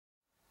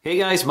Hey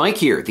guys, Mike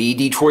here, the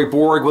Detroit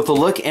Borg with a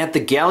look at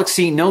the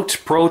Galaxy Note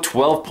Pro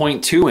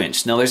 12.2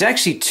 inch. Now there's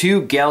actually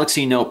two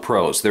Galaxy Note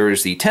Pros.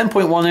 There's the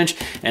 10.1 inch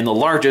and the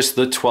largest,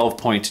 the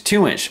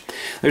 12.2 inch.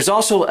 There's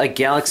also a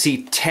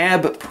Galaxy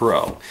Tab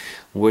Pro,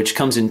 which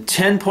comes in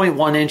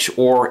 10.1 inch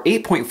or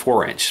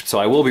 8.4 inch. So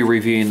I will be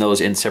reviewing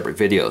those in separate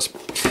videos.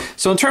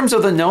 So in terms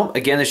of the Note,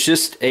 again, it's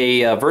just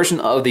a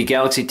version of the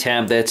Galaxy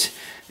Tab that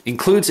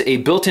includes a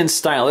built-in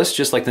stylus,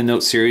 just like the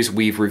Note series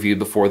we've reviewed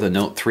before, the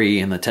Note 3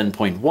 and the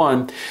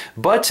 10.1.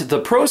 But the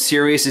Pro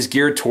series is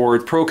geared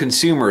toward pro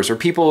consumers, or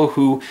people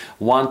who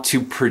want to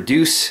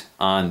produce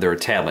on their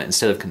tablet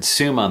instead of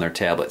consume on their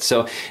tablet.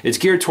 So it's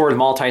geared toward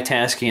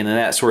multitasking and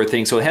that sort of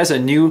thing. So it has a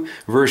new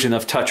version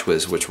of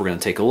TouchWiz, which we're going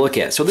to take a look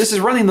at. So this is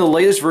running the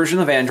latest version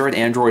of Android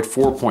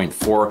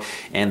 4.4,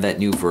 and that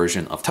new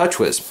version of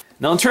TouchWiz.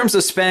 Now in terms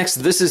of specs,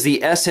 this is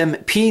the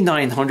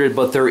SMP900,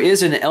 but there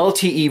is an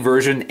LTE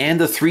version and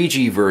a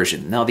 3G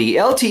version. Now the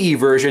LTE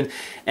version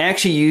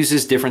actually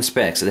uses different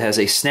specs. It has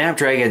a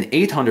Snapdragon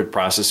 800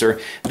 processor.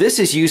 This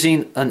is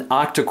using an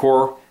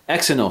octa-core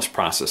Exynos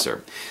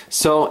processor.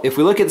 So if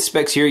we look at the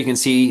specs here, you can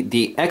see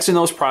the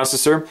Exynos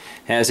processor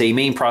has a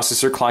main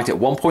processor clocked at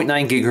 1.9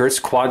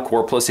 gigahertz quad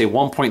core plus a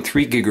 1.3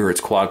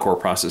 gigahertz quad core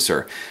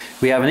processor.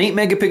 We have an 8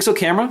 megapixel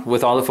camera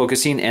with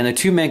autofocusing and a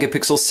 2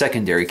 megapixel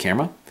secondary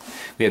camera.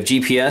 We have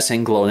GPS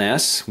and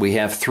GLONASS. We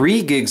have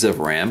 3 gigs of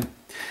RAM.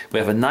 We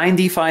have a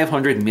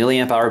 9500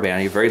 milliamp hour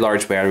battery, very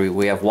large battery.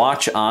 We have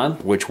Watch On,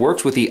 which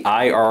works with the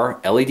IR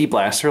LED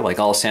blaster like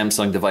all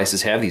Samsung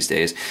devices have these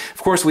days.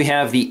 Of course, we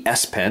have the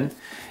S Pen.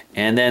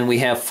 And then we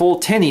have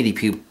full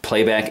 1080p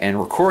playback and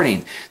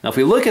recording. Now if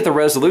we look at the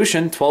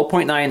resolution,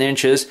 12.9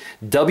 inches,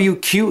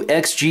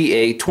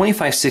 WQXGA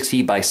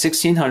 2560 by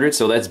 1600,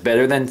 so that's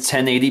better than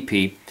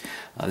 1080p.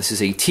 This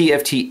is a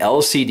TFT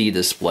LCD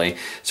display.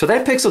 So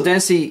that pixel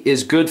density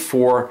is good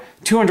for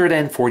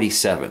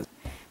 247.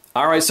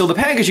 Alright, so the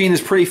packaging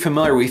is pretty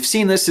familiar. We've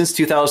seen this since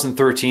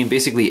 2013.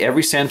 Basically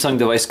every Samsung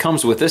device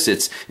comes with this.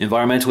 It's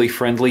environmentally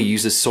friendly,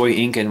 uses soy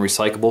ink and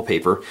recyclable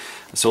paper.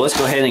 So let's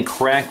go ahead and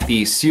crack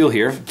the seal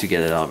here to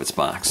get it out of its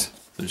box.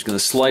 I'm just going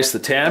to slice the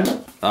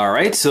tab.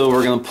 Alright, so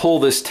we're going to pull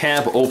this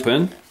tab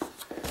open.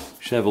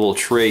 Should have a little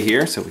tray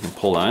here so we can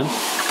pull on.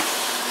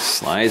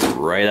 Slides it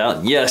right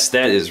out. Yes,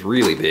 that is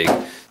really big.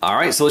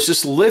 Alright, so let's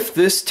just lift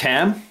this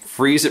tab.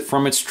 Freeze it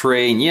from its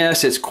tray, and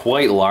yes, it's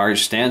quite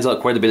large, stands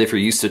out quite a bit if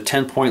you're used to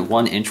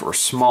 10.1 inch or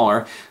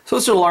smaller. So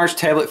it's a large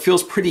tablet,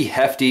 feels pretty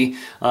hefty,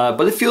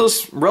 but it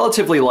feels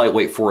relatively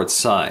lightweight for its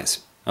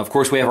size. Of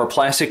course, we have our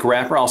plastic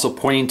wrapper also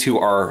pointing to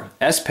our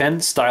S Pen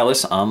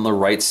stylus on the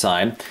right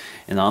side.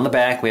 And on the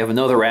back, we have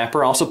another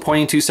wrapper also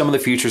pointing to some of the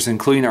features,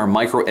 including our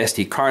micro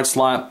SD card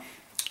slot,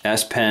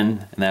 S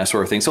Pen, and that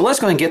sort of thing. So let's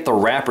go and get the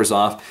wrappers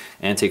off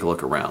and take a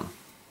look around.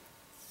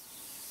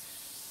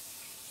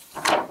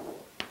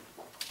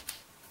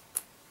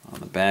 On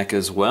the back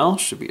as well,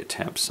 should be a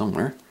tab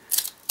somewhere.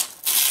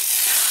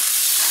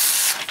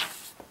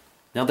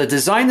 Now the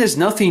design is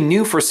nothing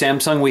new for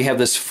Samsung. We have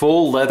this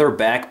full leather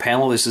back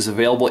panel. This is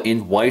available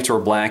in white or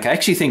black. I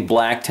actually think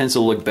black tends to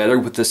look better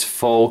with this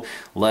faux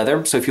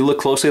leather. So if you look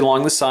closely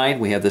along the side,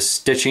 we have the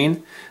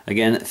stitching.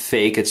 Again,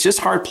 fake. It's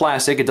just hard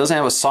plastic. It doesn't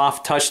have a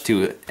soft touch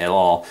to it at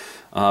all.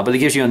 But it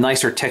gives you a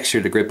nicer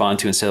texture to grip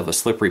onto instead of a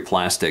slippery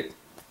plastic.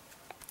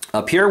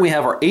 Up here we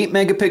have our 8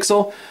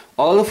 megapixel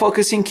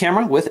autofocusing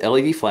camera with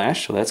LED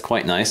flash, so that's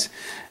quite nice.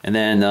 And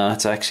then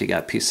it's actually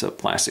got a piece of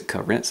plastic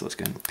covering it, so let's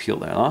go ahead and peel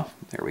that off.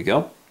 There we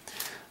go.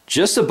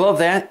 Just above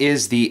that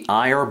is the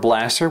IR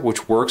blaster,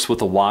 which works with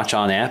the Watch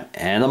On app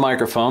and a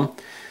microphone.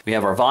 We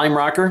have our volume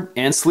rocker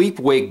and sleep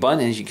wake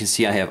button. As you can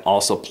see, I have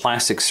also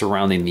plastic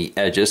surrounding the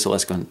edges, so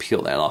let's go ahead and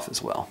peel that off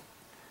as well.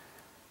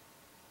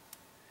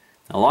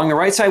 Along the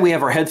right side, we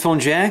have our headphone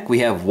jack. We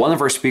have one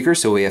of our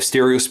speakers, so we have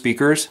stereo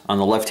speakers on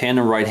the left-hand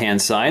and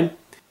right-hand side.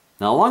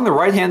 Now along the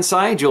right-hand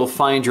side, you'll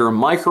find your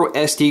micro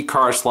SD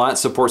card slot. It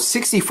supports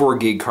 64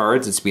 gig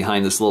cards. It's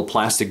behind this little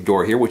plastic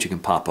door here, which you can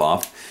pop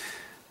off.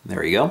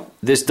 There you go.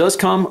 This does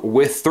come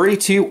with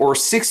 32 or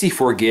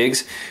 64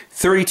 gigs.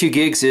 32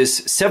 gigs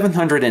is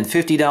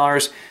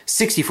 $750.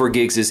 64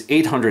 gigs is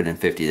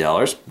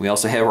 $850. We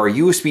also have our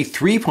USB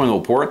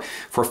 3.0 port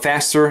for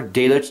faster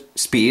data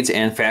speeds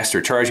and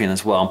faster charging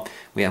as well.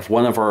 We have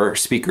one of our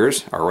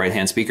speakers, our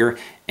right-hand speaker,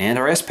 and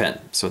our S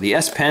Pen. So the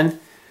S Pen,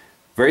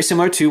 very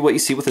similar to what you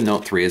see with the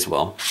Note 3 as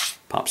well.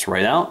 Pops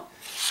right out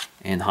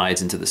and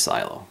hides into the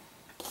silo.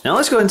 Now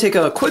let's go ahead and take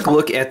a quick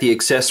look at the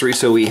accessory.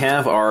 So we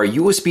have our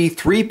USB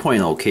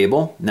 3.0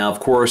 cable. Now of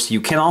course you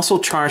can also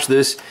charge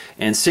this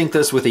and sync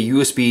this with a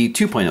USB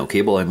 2.0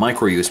 cable, a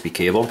micro USB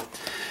cable.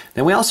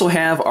 Then we also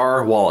have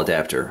our wall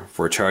adapter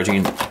for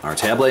charging our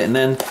tablet, and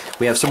then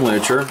we have some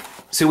literature.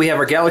 So we have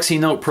our Galaxy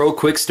Note Pro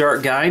Quick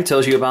Start Guide,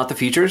 tells you about the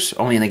features.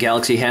 Only in the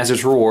Galaxy has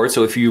its rewards,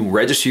 so if you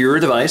register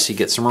your device, you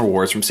get some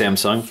rewards from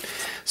Samsung.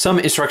 Some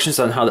instructions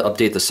on how to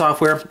update the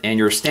software, and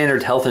your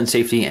standard health and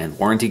safety and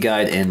warranty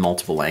guide in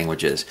multiple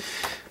languages.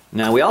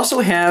 Now we also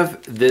have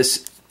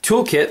this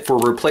toolkit for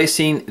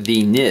replacing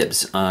the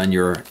nibs on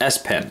your S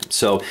Pen.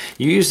 So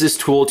you use this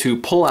tool to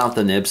pull out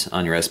the nibs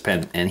on your S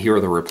Pen, and here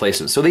are the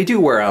replacements. So they do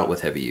wear out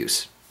with heavy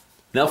use.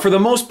 Now for the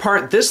most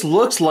part, this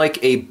looks like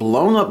a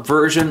blown up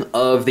version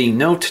of the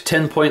Note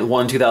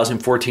 10.1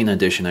 2014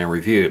 edition I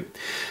reviewed.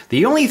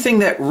 The only thing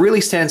that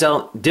really stands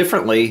out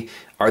differently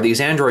are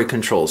these Android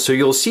controls. So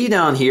you'll see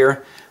down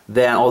here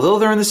that although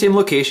they're in the same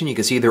location, you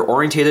can see they're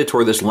orientated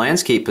toward this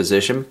landscape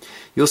position.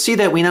 You'll see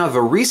that we now have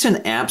a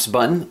recent apps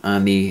button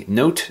on the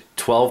Note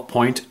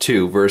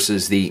 12.2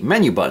 versus the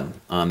menu button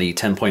on the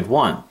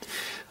 10.1.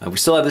 We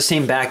still have the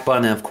same back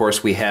button, and of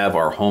course we have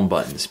our home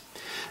buttons.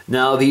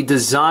 Now the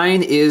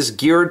design is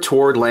geared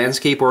toward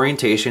landscape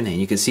orientation, and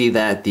you can see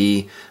that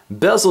the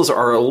bezels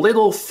are a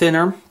little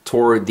thinner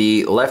toward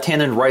the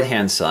left-hand and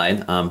right-hand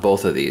side on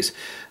both of these.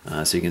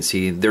 So you can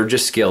see they're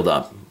just scaled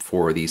up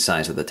for the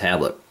size of the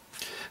tablet.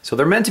 So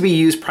they're meant to be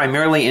used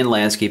primarily in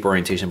landscape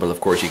orientation, but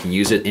of course you can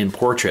use it in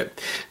portrait.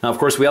 Now of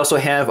course we also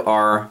have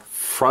our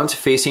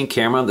front-facing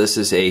camera. This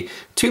is a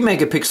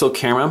 2-megapixel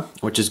camera,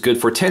 which is good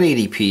for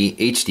 1080p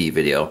HD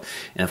video.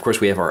 And of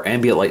course we have our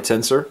ambient light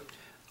sensor.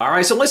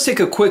 Alright, so let's take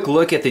a quick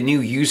look at the new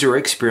user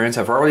experience.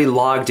 I've already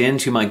logged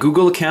into my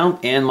Google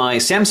account and my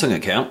Samsung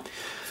account,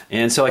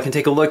 and so I can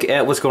take a look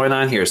at what's going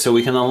on here. So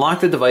we can unlock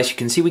the device. You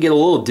can see we get a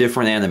little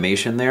different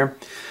animation there.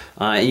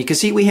 And you can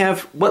see we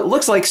have what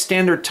looks like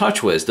standard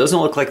TouchWiz. Doesn't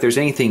look like there's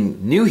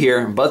anything new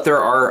here, but there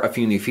are a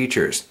few new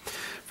features.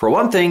 For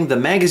one thing, the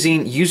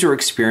magazine user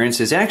experience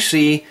is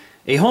actually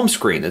a home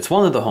screen. It's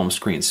one of the home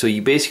screens. So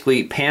you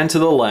basically pan to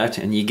the left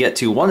and you get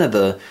to one of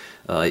the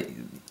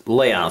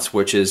layouts,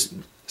 which is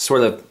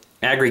sort of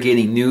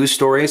aggregating news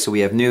stories. So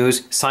we have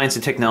news, science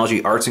and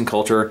technology, arts and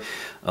culture,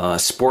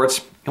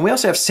 sports, and we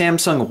also have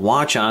Samsung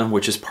Watch On,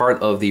 which is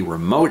part of the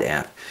remote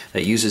app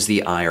that uses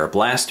the IR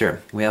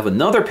Blaster. We have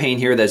another pane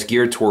here that's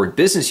geared toward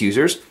business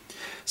users.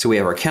 So we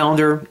have our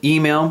calendar,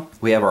 email,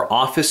 we have our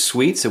office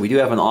suite. So we do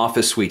have an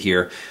office suite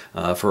here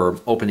for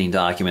opening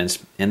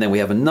documents. And then we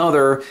have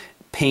another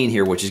pane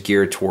here which is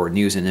geared toward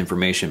news and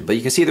information. But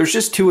you can see there's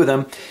just two of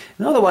them.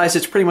 And otherwise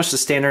it's pretty much the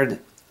standard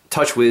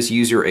TouchWiz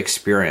user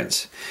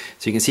experience.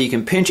 So you can see you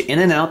can pinch in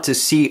and out to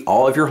see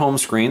all of your home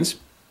screens,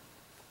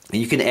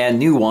 and you can add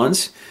new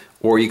ones,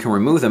 or you can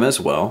remove them as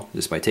well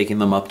just by taking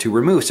them up to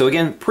remove. So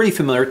again, pretty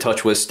familiar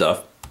TouchWiz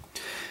stuff.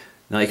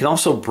 Now you can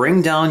also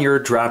bring down your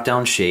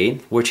drop-down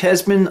shade, which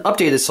has been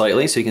updated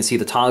slightly, so you can see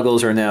the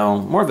toggles are now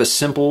more of a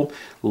simple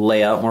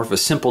layout, more of a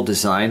simple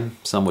design.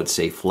 Some would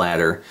say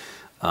flatter.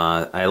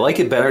 I like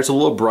it better. It's a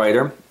little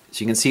brighter. So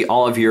you can see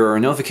all of your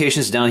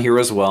notifications down here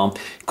as well.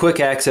 Quick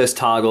access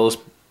toggles.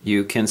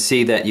 You can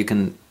see that you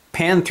can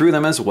pan through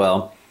them as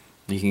well.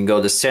 You can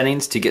go to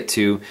settings to get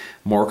to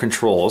more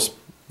controls.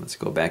 Let's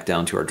go back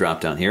down to our drop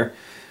down here.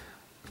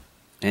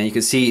 And you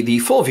can see the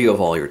full view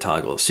of all your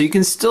toggles. So you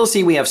can still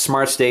see we have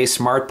Smart Stay,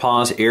 Smart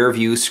Pause, Air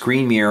View,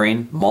 Screen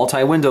Mirroring,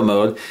 Multi-Window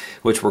Mode,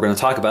 which we're going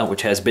to talk about,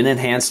 which has been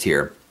enhanced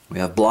here. We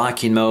have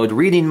Blocking Mode,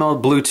 Reading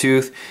Mode,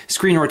 Bluetooth,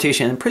 Screen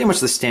Rotation, and pretty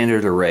much the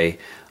standard array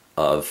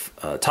of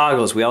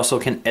toggles. We also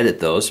can edit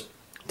those.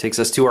 Takes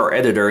us to our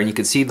editor, and you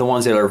can see the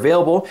ones that are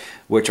available,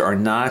 which are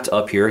not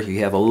up here.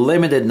 You have a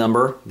limited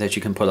number that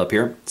you can put up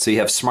here. So you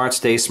have Smart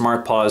Stay,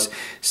 Smart Pause,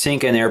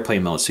 Sync, and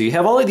Airplane Mode. So you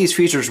have all of these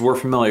features we're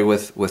familiar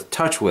with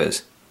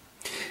TouchWiz.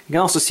 You can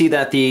also see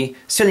that the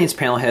settings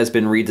panel has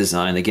been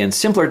redesigned. Again,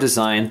 simpler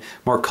design,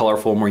 more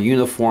colorful, more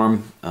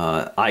uniform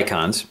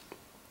icons.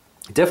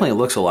 It definitely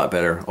looks a lot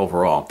better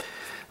overall.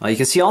 You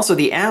can see also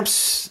the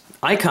apps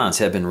icons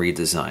have been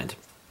redesigned.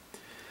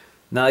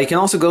 Now you can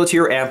also go to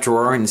your app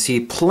drawer and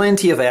see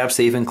plenty of apps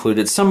they've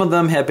included. Some of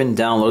them have been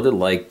downloaded,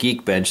 like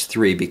Geekbench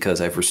 3,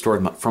 because I've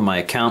restored from my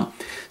account.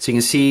 So you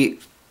can see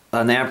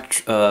an app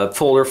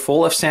folder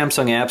full of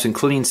Samsung apps,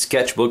 including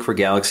Sketchbook for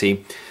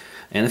Galaxy,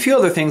 and a few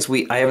other things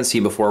I haven't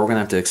seen before. We're going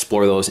to have to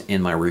explore those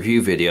in my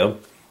review video.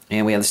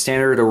 And we have the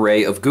standard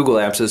array of Google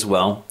apps as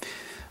well.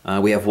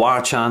 We have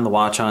Watch On, the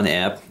Watch On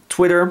app,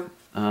 Twitter,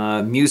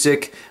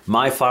 Music,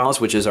 My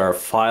Files, which is our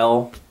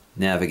file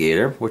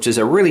navigator, which is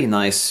a really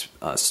nice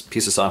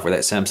piece of software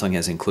that Samsung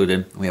has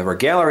included. We have our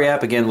gallery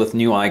app, again with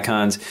new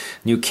icons,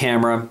 new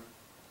camera,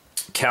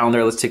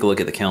 calendar. Let's take a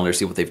look at the calendar,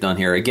 see what they've done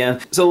here again.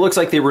 So it looks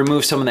like they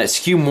removed some of that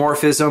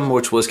skeuomorphism,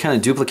 which was kind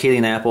of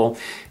duplicating Apple,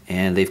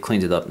 and they've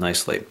cleaned it up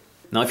nicely.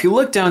 Now if you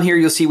look down here,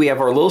 you'll see we have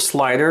our little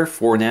slider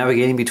for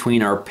navigating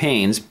between our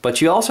panes,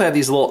 but you also have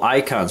these little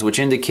icons which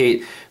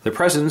indicate the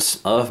presence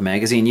of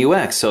Magazine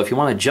UX. So if you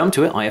want to jump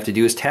to it, all you have to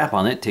do is tap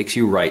on it. It takes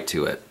you right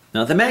to it.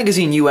 Now the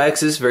Magazine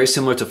UX is very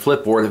similar to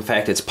Flipboard. In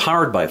fact, it's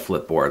powered by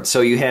Flipboard. So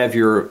you have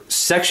your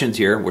sections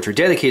here, which are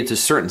dedicated to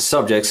certain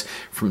subjects,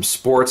 from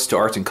sports to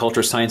arts and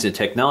culture, science and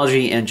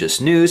technology, and just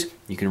news.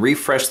 You can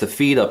refresh the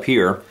feed up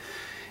here,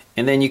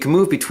 and then you can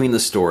move between the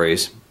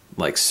stories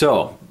like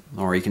so.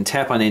 Or you can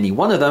tap on any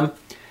one of them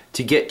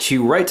to get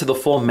you right to the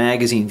full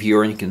magazine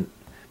viewer, and you can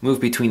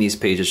move between these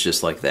pages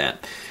just like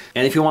that.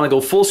 And if you want to go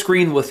full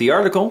screen with the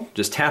article,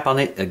 just tap on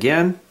it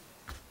again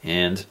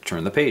and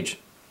turn the page.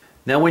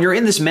 Now when you're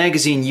in this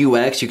Magazine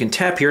UX, you can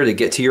tap here to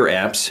get to your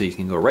apps. So you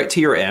can go right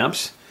to your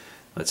apps,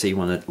 Let's say you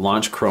want to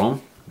launch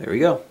Chrome. There we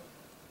go.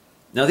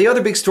 Now the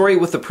other big story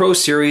with the Pro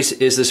series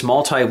is this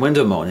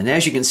multi-window mode. And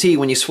as you can see,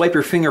 when you swipe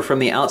your finger from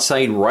the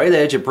outside right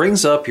edge, it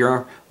brings up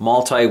your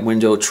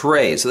multi-window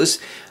tray. So this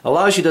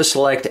allows you to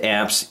select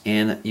apps,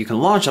 and you can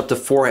launch up to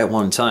 4 at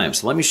one time.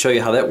 So let me show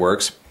you how that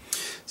works.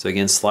 So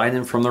again, slide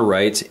in from the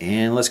right,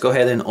 and let's go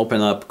ahead and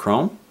open up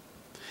Chrome.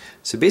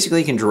 So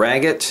basically you can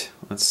drag it,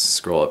 let's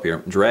scroll up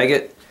here, drag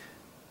it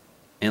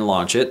and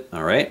launch it,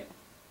 all right.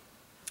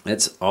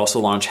 Let's also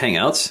launch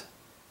Hangouts.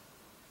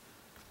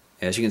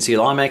 As you can see, it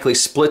automatically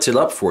splits it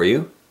up for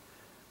you.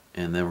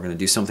 And then we're going to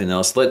do something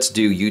else. Let's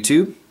do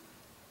YouTube.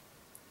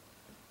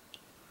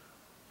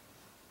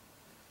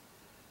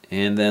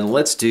 And then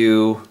let's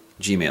do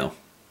Gmail.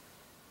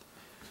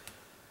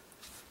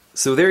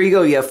 So there you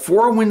go. You have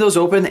 4 windows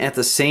open at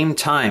the same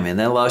time, and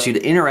that allows you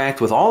to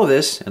interact with all of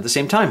this at the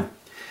same time.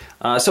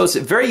 So it's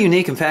very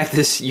unique. In fact,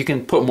 you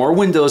can put more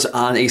windows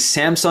on a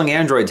Samsung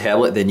Android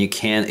tablet than you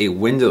can a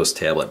Windows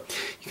tablet.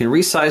 You can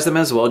resize them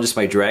as well just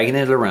by dragging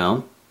it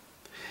around.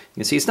 You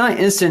can see it's not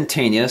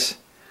instantaneous,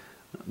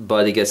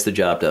 but it gets the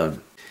job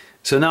done.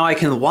 So now I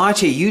can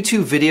watch a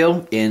YouTube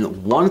video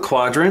in one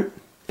quadrant.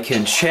 I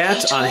can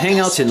chat on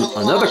Hangouts in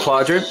another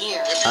quadrant.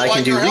 I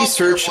can do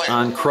research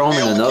on Chrome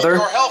in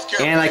another,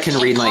 and I can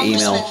read my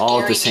email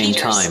all at the same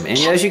time. And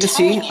as you can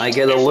see, I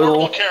get a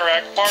little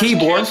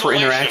keyboard for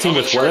interacting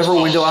with whatever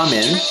window I'm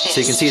in.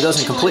 So you can see it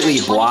doesn't completely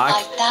block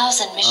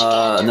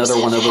another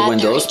one of the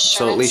windows,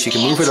 so at least you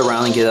can move it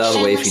around and get out of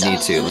the way if you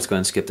need to. Let's go ahead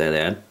and skip that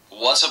ad.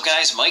 What's up,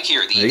 guys? Mike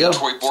here. There you go.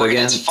 So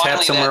again,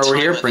 tap somewhere over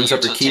here, brings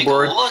up your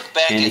keyboard,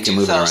 and you can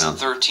move it around.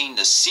 2013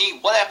 to see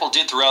what Apple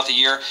did throughout the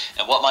year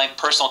and what my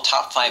personal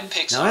top 5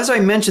 picks are. Now, as I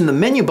mentioned, the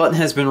menu button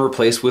has been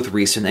replaced with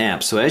recent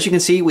apps. So as you can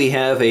see, we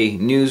have a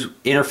new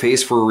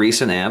interface for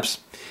recent apps.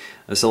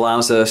 This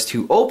allows us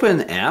to open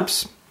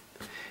apps.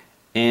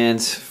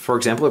 And for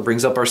example, it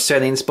brings up our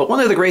settings. But one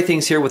of the great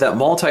things here with that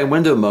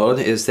multi-window mode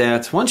is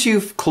that once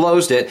you've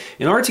closed it,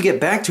 in order to get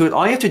back to it,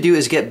 all you have to do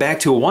is get back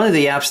to one of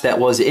the apps that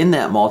was in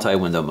that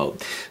multi-window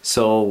mode.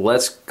 So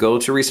let's go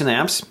to recent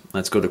apps.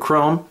 Let's go to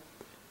Chrome.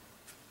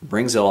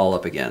 Brings it all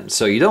up again.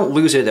 So you don't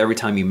lose it every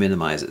time you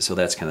minimize it. So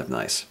that's kind of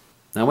nice.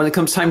 Now when it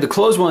comes time to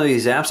close one of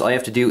these apps, all you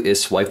have to do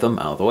is swipe them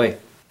out of the way.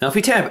 Now if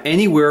we tap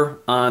anywhere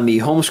on the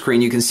home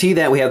screen, you can see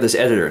that we have this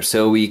editor.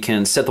 So we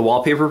can set the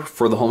wallpaper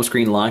for the home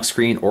screen, lock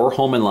screen, or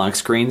home and lock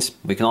screens.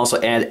 We can also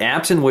add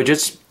apps and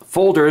widgets,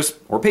 folders,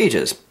 or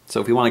pages.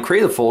 So if we want to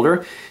create a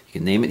folder, you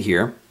can name it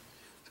here.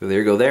 So there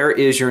you go, there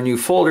is your new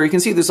folder. You can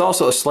see there's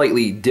also a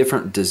slightly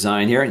different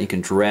design here, and you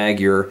can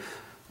drag your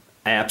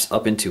apps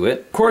up into it.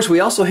 Of course,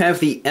 we also have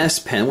the S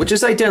Pen, which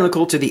is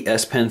identical to the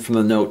S Pen from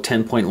the Note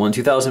 10.1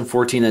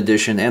 2014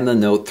 edition and the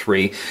Note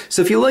 3.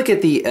 So if you look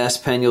at the S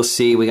Pen, you'll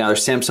see we got our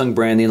Samsung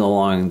branding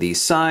along the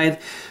side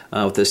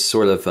with this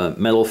sort of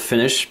metal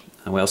finish.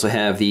 And we also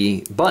have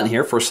the button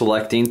here for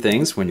selecting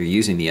things when you're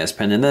using the S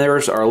Pen, and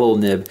there's our little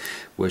nib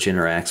which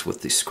interacts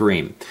with the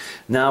screen.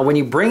 Now when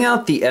you bring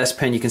out the S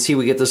Pen, you can see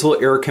we get this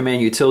little error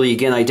command utility,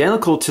 again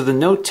identical to the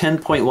Note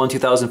 10.1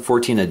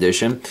 2014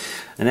 edition.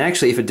 And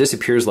actually if it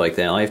disappears like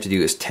that, all you have to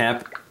do is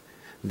tap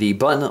the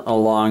button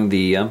along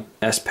the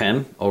S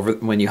Pen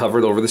when you hover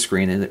it over the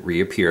screen, and it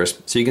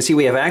reappears. So you can see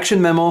we have Action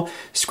Memo,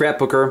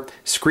 Scrapbooker,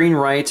 Screen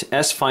Write,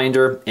 S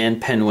Finder,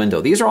 and Pen Window.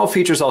 These are all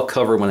features I'll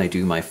cover when I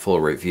do my full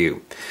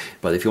review.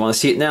 But if you want to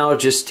see it now,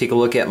 just take a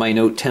look at my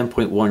Note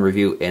 10.1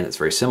 review, and it's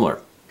very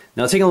similar.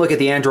 Now taking a look at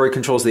the Android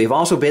controls, they've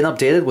also been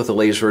updated with the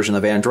latest version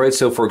of Android.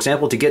 So for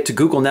example, to get to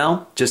Google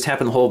Now, just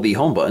tap and hold the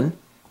home button.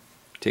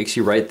 Takes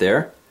you right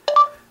there.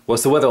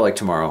 What's the weather like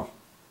tomorrow?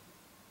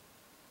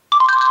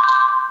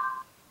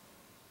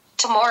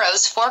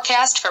 Tomorrow's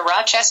forecast for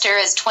Rochester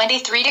is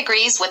 23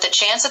 degrees with a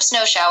chance of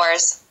snow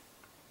showers.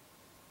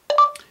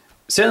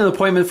 Set an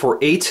appointment for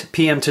 8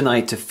 p.m.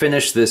 tonight to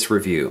finish this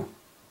review.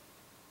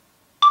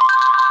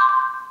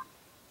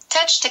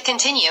 Touch to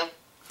continue.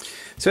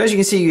 So as you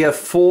can see, you have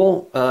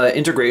full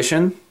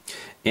integration,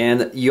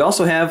 and you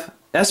also have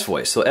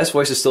S-Voice. So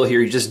S-Voice is still here.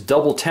 You just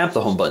double tap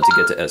the home button to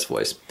get to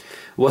S-Voice.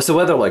 What's the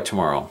weather like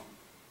tomorrow?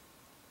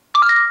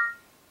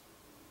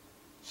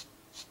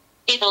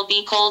 It'll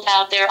be cold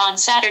out there on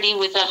Saturday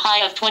with a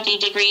high of 20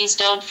 degrees.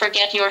 Don't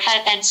forget your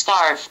hat and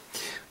scarf.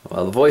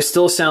 Well, the voice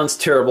still sounds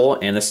terrible,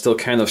 and it's still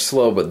kind of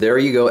slow, but there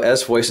you go.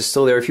 S-Voice is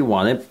still there if you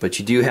want it, but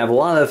you do have a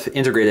lot of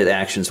integrated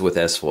actions with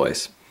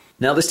S-Voice.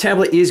 Now, this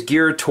tablet is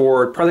geared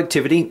toward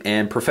productivity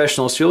and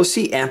professional, so you'll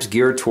see apps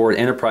geared toward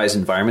enterprise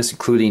environments,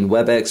 including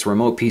WebEx,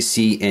 Remote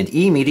PC, and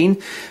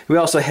e-meeting. We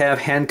also have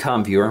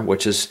HandCom Viewer,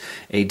 which is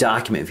a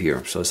document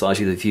viewer. So this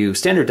allows you to view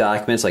standard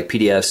documents like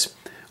PDFs,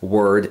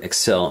 Word,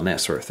 Excel, and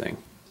that sort of thing.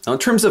 Now, in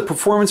terms of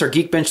performance, our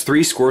Geekbench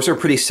 3 scores are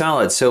pretty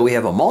solid. So we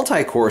have a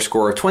multi-core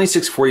score of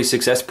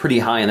 2646. That's pretty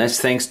high, and that's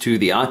thanks to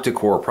the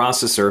octa-core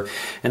processor.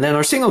 And then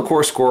our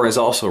single-core score is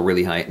also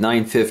really high at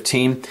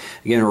 915.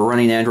 Again, we're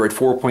running Android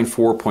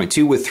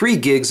 4.4.2 with 3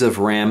 gigs of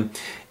RAM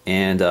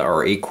and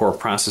our 8-core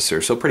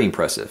processor. So pretty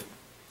impressive.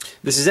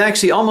 This is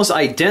actually almost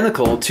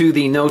identical to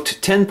the Note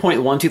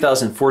 10.1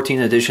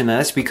 2014 edition.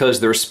 That's because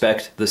they're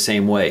spec'd the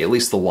same way, at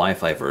least the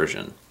Wi-Fi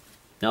version.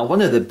 Now,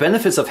 one of the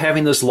benefits of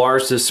having this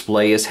large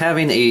display is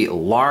having a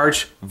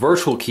large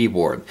virtual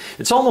keyboard.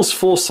 It's almost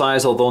full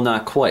size, although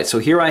not quite. So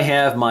here I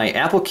have my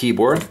Apple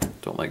keyboard.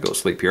 Don't let go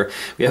sleep here.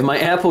 We have my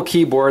Apple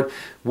keyboard,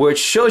 which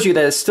shows you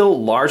that it's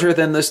still larger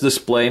than this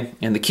display,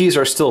 and the keys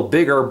are still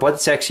bigger, but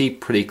it's actually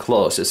pretty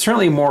close. It's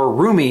certainly more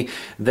roomy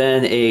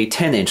than a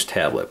 10-inch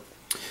tablet.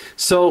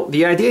 So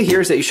the idea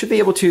here is that you should be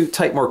able to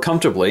type more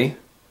comfortably,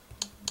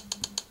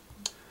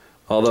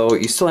 although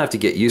you still have to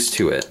get used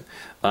to it.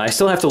 I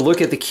still have to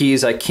look at the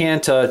keys. I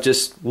can't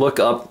just look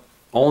up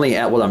only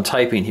at what I'm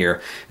typing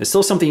here. It's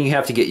still something you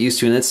have to get used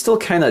to, and it's still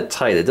kind of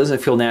tight. It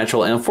doesn't feel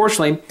natural, and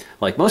unfortunately,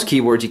 like most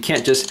keyboards, you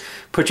can't just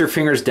put your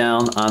fingers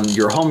down on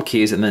your home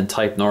keys and then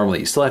type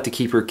normally. You still have to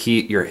keep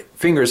your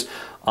fingers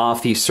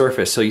off the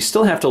surface, so you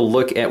still have to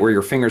look at where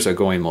your fingers are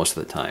going most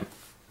of the time.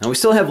 Now, we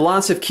still have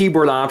lots of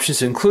keyboard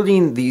options,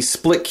 including the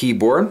split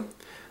keyboard.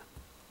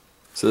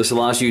 So this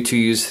allows you to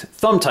use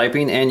thumb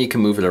typing, and you can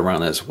move it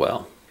around as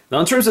well. Now,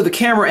 in terms of the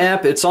camera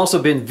app, it's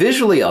also been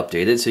visually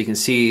updated, so you can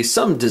see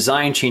some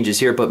design changes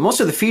here, but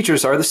most of the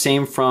features are the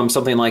same from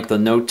something like the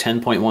Note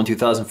 10.1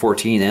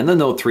 2014 and the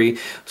Note 3,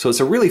 so it's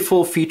a really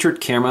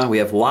full-featured camera. We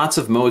have lots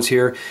of modes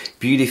here: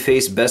 beauty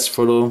face, best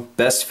photo,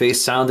 best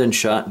face, sound and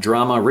shot,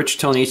 drama, rich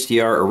tone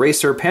HDR,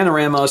 eraser,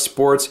 panorama,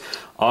 sports,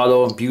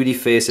 auto, beauty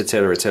face,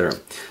 etc., etc.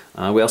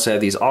 We also have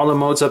these auto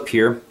modes up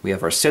here. We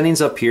have our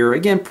settings up here.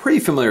 Again, pretty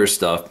familiar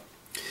stuff.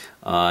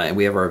 And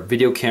we have our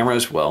video camera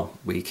as well.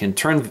 We can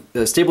turn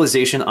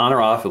stabilization on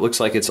or off. It looks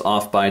like it's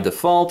off by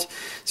default.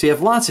 So you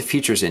have lots of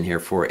features in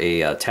here for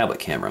a tablet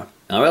camera.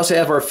 Now we also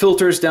have our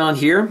filters down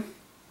here.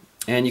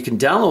 And you can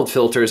download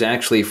filters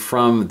actually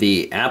from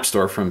the App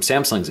Store, from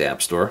Samsung's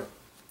App Store.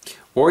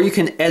 Or you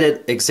can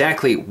edit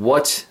exactly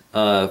what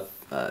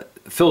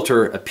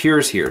filter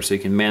appears here. So you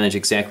can manage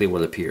exactly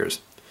what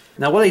appears.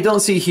 Now, what I don't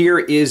see here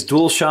is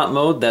dual shot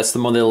mode. That's the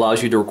mode that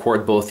allows you to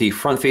record both the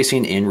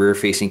front-facing and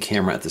rear-facing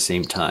camera at the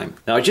same time.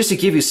 Now, just to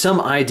give you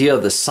some idea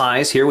of the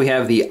size, here we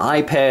have the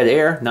iPad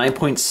Air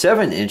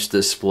 9.7-inch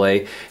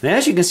display. And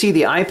as you can see,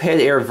 the iPad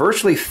Air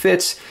virtually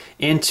fits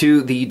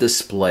into the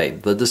display.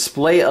 The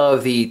display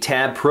of the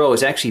Tab Pro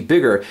is actually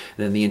bigger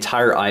than the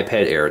entire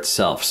iPad Air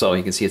itself. So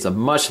you can see it's a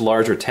much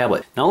larger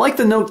tablet. Now, like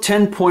the Note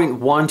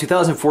 10.1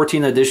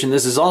 2014 edition,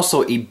 this is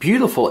also a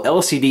beautiful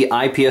LCD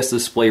IPS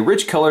display.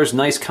 Rich colors,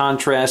 nice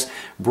contrast,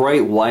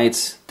 bright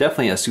whites,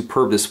 definitely a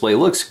superb display.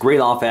 Looks great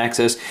off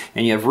axis,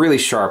 and you have really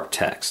sharp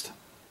text.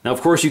 Now,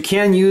 of course, you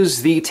can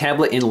use the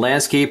tablet in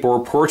landscape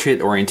or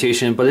portrait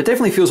orientation, but it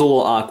definitely feels a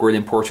little awkward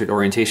in portrait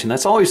orientation.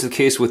 That's always the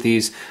case with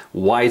these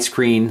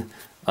widescreen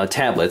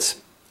tablets,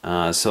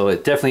 so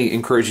it definitely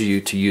encourages you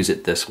to use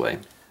it this way.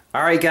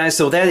 Alright guys,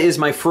 so that is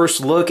my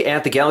first look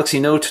at the Galaxy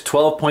Note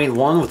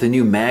 12.1 with the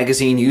new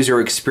magazine user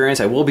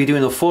experience. I will be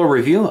doing a full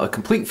review, a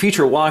complete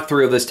feature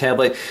walkthrough of this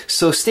tablet,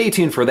 so stay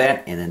tuned for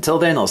that, and until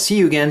then, I'll see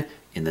you again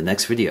in the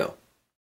next video.